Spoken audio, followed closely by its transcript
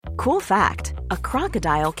Cool fact, a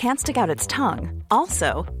crocodile can't stick out its tongue.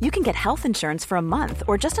 Also, you can get health insurance for a month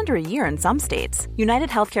or just under a year in some states. United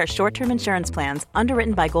Healthcare short-term insurance plans,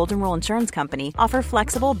 underwritten by Golden Rule Insurance Company, offer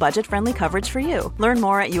flexible, budget-friendly coverage for you. Learn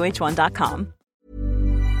more at uh1.com.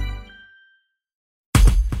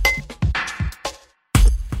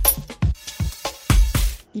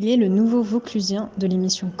 Il est le nouveau Vauclusien de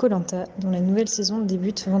l'émission Koh-Lanta, dont la nouvelle saison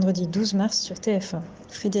débute vendredi 12 mars sur TF1.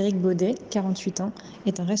 Frédéric Baudet, 48 ans,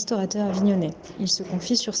 est un restaurateur avignonnais. Il se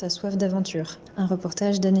confie sur sa soif d'aventure. Un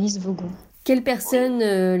reportage d'Anaïs Vaugon. Quelles personnes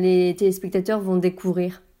les téléspectateurs vont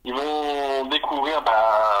découvrir ? Ils vont découvrir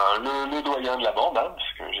le doyen de la bande,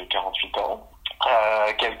 parce que j'ai 48 ans.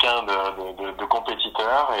 Quelqu'un de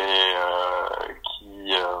compétiteur et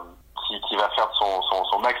qui va faire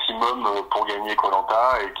son maximum pour gagner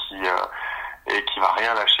Koh-Lanta et qui va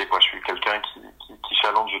rien lâcher, quoi. Je suis quelqu'un qui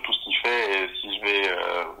challenge tout ce qu'il fait, et si je vais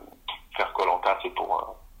faire Koh-Lanta, c'est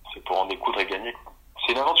pour en découdre et gagner, quoi.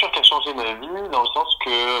 C'est une aventure qui a changé ma vie, dans le sens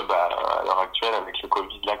que à l'heure actuelle, avec la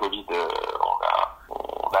Covid,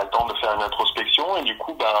 on a le temps de faire une introspection, et du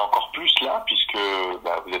coup encore plus là, puisque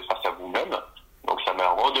vous êtes face à vous-même. Donc ça m'a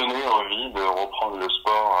redonné envie de reprendre le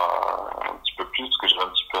sport un petit peu plus, que j'avais un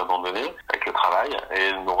petit peu abandonné avec le travail,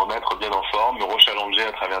 et de me remettre bien en forme, me rechallenger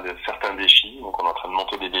à travers certains défis. Donc on est en train de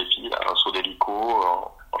monter des défis, là, un saut d'hélico,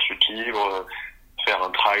 en chute libre, faire un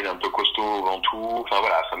trail un peu costaud au Ventoux. Enfin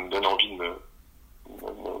voilà, ça me donne envie de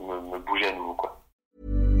me bouger à nouveau, quoi.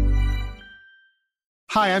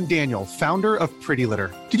 Hi, I'm Daniel, founder of Pretty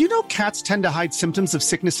Litter. Did you know cats tend to hide symptoms of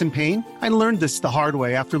sickness and pain? I learned this the hard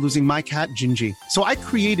way after losing my cat, Gingy. So I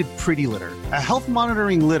created Pretty Litter, a health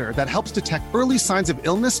monitoring litter that helps detect early signs of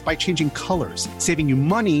illness by changing colors, saving you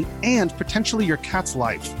money and potentially your cat's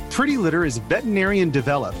life. Pretty Litter is veterinarian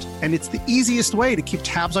developed, and it's the easiest way to keep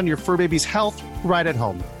tabs on your fur baby's health right at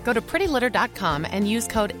home. Go to prettylitter.com and use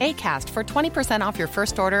code ACAST for 20% off your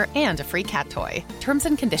first order and a free cat toy. Terms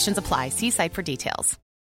and conditions apply. See site for details.